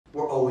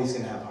We're always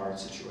going to have hard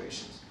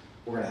situations.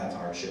 We're going to have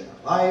hard shit in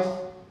our life.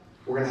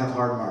 We're going to have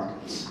hard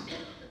markets.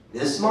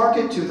 This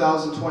market,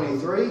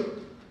 2023,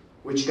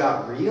 which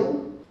got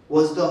real,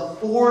 was the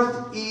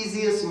 4th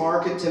easiest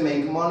market to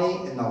make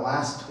money in the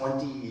last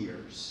 20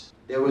 years.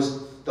 There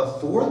was the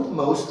 4th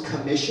most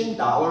commission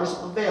dollars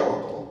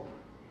available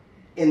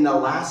in the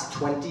last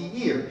 20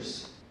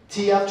 years.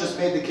 TF just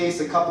made the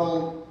case a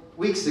couple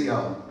weeks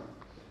ago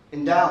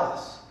in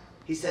Dallas.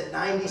 He said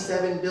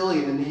 $97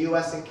 billion in the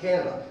US and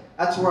Canada.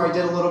 That's where I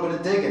did a little bit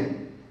of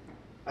digging.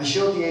 I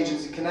showed the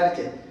agents in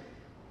Connecticut.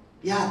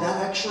 Yeah,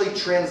 that actually,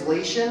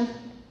 translation,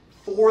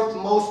 4th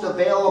most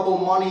available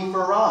money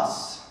for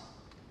us.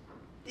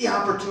 The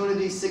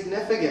opportunity is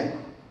significant.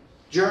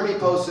 Jeremy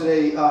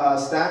posted a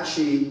stat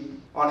sheet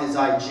on his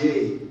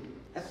IG.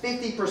 That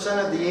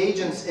 50% of the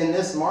agents in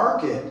this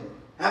market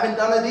haven't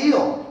done a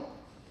deal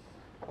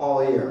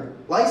all year.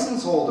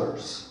 License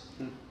holders.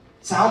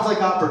 Sounds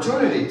like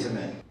opportunity to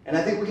me. And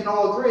I think we can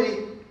all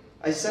agree,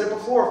 I said it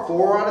before,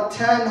 4 out of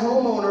 10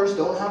 homeowners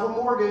don't have a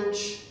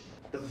mortgage.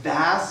 The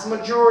vast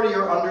majority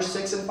are under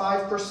 6 and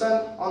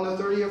 5% on their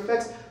 30-year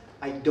fix.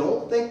 I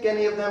don't think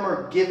any of them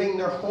are giving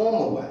their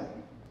home away.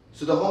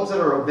 So the homes that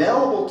are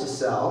available to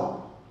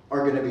sell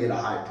are going to be at a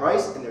high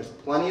price, and there's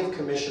plenty of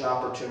commission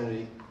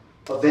opportunity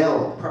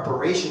available.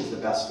 Preparation is the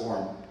best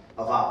form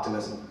of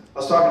optimism. I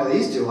was talking to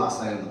these two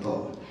last night on the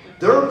boat.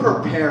 They're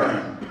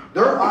preparing.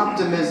 Their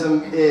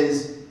optimism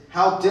is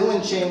how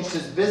Dylan changed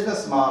his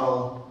business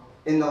model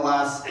in the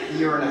last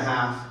year and a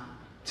half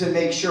to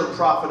make sure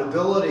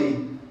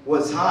profitability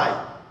was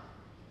high.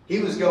 He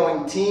was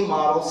going team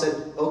model, said,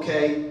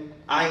 okay,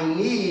 I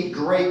need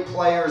great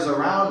players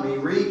around me,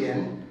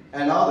 Regan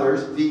and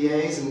others,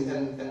 VAs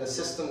and the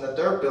system that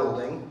they're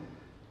building,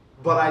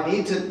 but I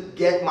need to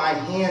get my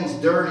hands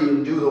dirty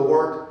and do the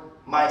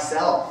work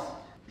myself.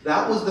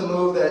 That was the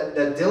move that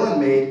Dylan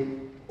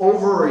made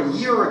over a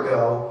year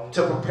ago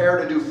to prepare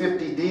to do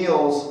 50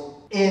 deals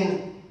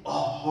in a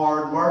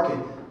hard market.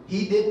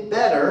 He did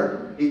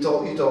better, he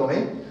told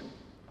me,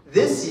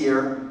 this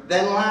year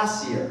than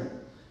last year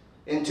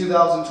in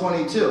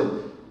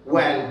 2022,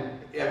 when,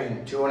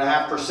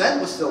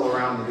 2.5% was still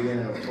around the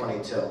beginning of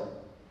 22.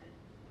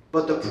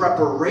 But the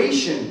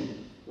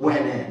preparation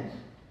went in.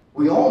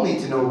 We all need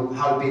to know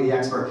how to be the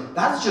expert.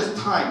 That's just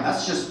time,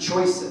 that's just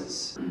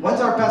choices.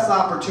 When's our best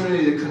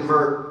opportunity to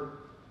convert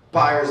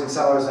buyers and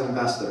sellers and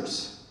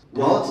investors?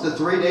 Well, it's the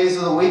 3 days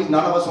of the week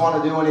none of us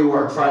want to do any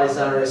work, Friday,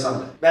 Saturday,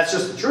 Sunday. That's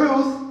just the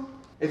truth.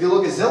 If you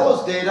look at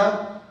Zillow's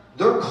data,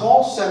 their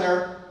call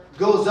center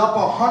goes up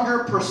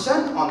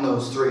 100% on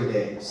those 3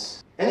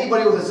 days.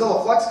 Anybody with a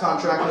Zillow Flex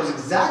contract knows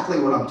exactly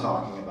what I'm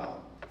talking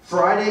about.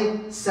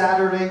 Friday,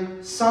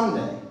 Saturday,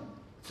 Sunday.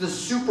 It's the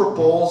Super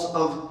Bowls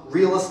of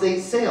real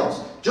estate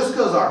sales. Just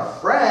because our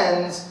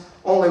friends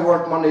only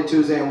work Monday,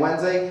 Tuesday, and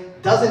Wednesday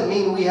doesn't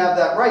mean we have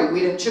that right.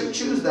 We didn't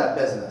choose that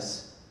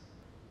business.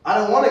 I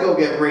don't want to go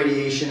get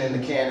radiation in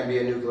the can and be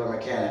a nuclear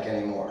mechanic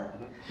anymore.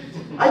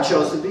 I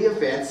chose to be a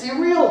fancy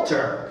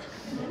realtor.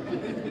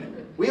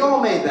 We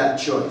all made that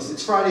choice.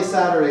 It's Friday,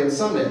 Saturday, and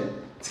Sunday.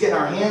 It's getting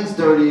our hands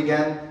dirty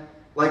again,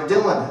 like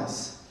Dylan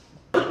is.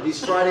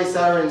 These Friday,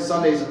 Saturday, and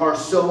Sundays are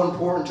so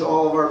important to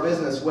all of our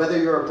business, whether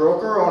you're a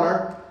broker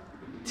owner,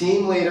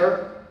 team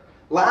leader.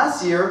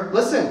 Last year,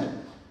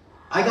 listen,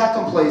 I got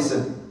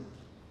complacent.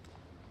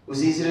 It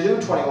was easy to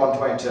do 21,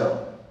 22.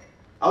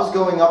 I was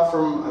going up I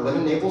live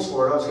in Naples,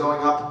 Florida, I was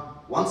going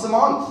up once a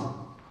month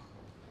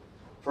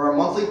for a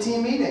monthly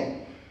team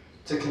meeting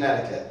to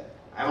Connecticut.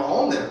 I have a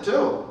home there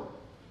too.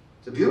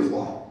 It's a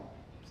beautiful home.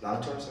 It's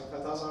not a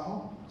 $275,000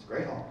 home. It's a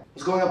great home. I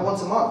was going up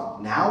once a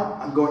month. Now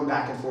I'm going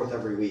back and forth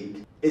every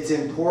week. It's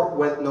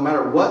important, no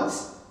matter what,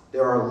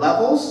 there are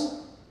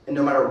levels, and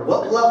no matter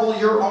what level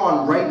you're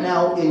on right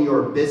now in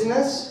your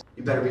business,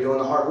 you better be doing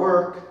the hard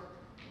work.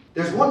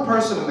 There's one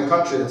person in the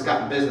country that's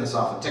gotten business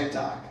off of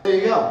TikTok. There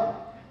you go.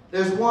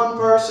 There's one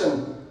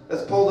person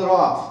that's pulled it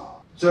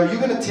off. So are you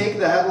going to take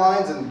the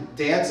headlines and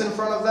dance in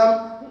front of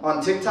them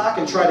on TikTok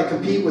and try to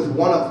compete with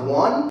one of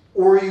one?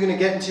 Or are you going to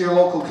get into your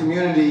local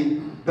community,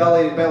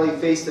 belly to belly,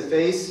 face to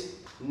face,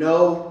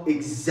 know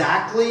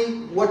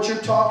exactly what you're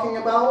talking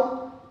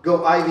about,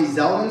 go Ivy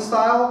Zellman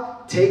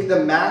style, take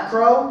the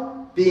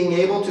macro, being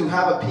able to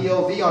have a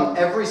POV on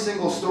every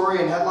single story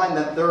and headline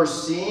that they're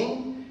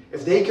seeing?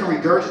 If they can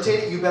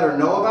regurgitate it, you better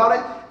know about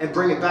it and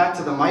bring it back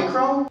to the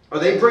micro. Are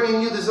they bringing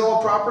you the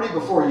Zillow property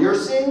before you're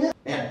seeing it?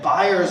 And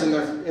buyers in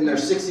their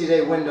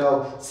 60-day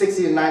window,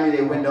 60 to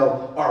 90-day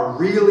window are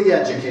really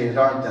educated,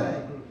 aren't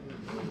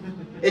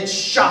they? It's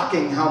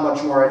shocking how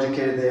much more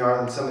educated they are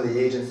than some of the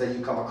agents that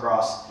you come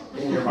across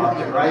in your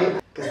market,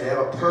 right? Because they have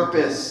a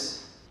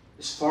purpose.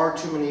 There's far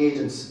too many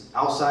agents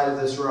outside of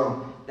this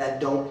room that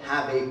don't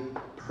have a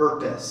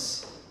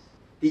purpose.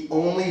 The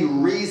only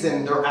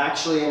reason they're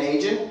actually an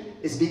agent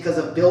is because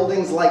of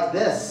buildings like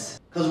this.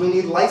 Because we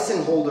need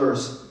license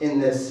holders in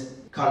this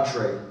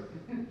country.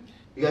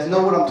 You guys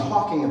know what I'm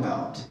talking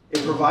about.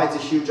 It provides a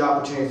huge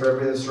opportunity for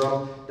everybody in this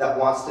room that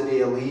wants to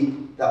be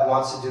elite, that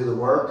wants to do the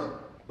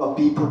work, but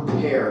be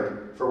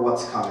prepared for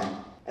what's coming.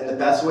 And the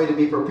best way to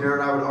be prepared,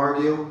 I would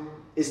argue,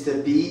 is to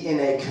be in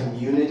a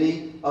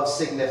community of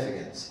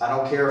significance. I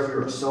don't care if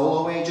you're a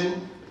solo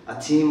agent, a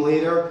team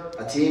leader,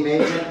 a team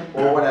agent,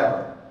 or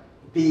whatever.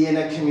 Be in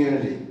a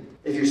community.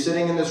 If you're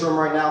sitting in this room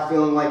right now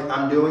feeling like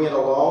I'm doing it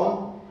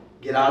alone,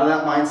 get out of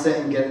that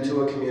mindset and get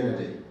into a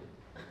community.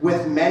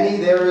 With many,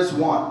 there is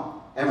one.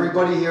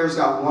 Everybody here has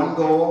got one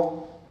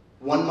goal,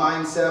 one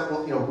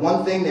mindset,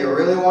 one thing they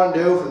really want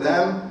to do for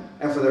them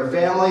and for their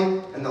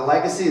family and the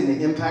legacy and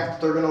the impact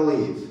that they're going to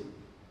leave.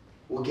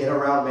 Well, get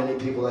around many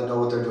people that know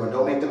what they're doing.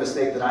 Don't make the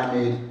mistake that I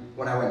made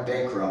when I went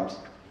bankrupt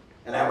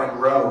and I went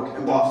rogue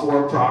and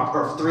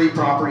bought 3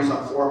 properties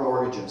on 4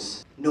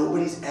 mortgages.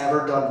 Nobody's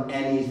ever done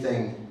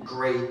anything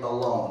great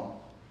alone.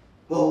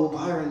 Well,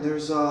 Byron,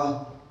 there's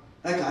that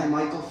guy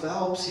Michael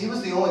Phelps. He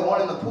was the only one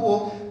in the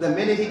pool. The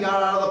minute he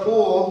got out of the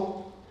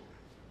pool,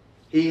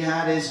 he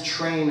had his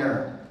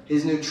trainer,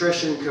 his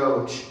nutrition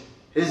coach,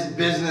 his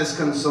business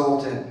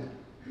consultant.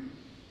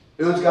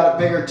 Dude's got a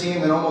bigger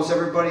team than almost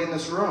everybody in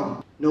this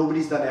room.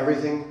 Nobody's done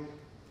everything,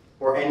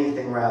 or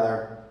anything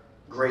rather,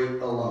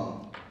 great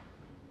alone.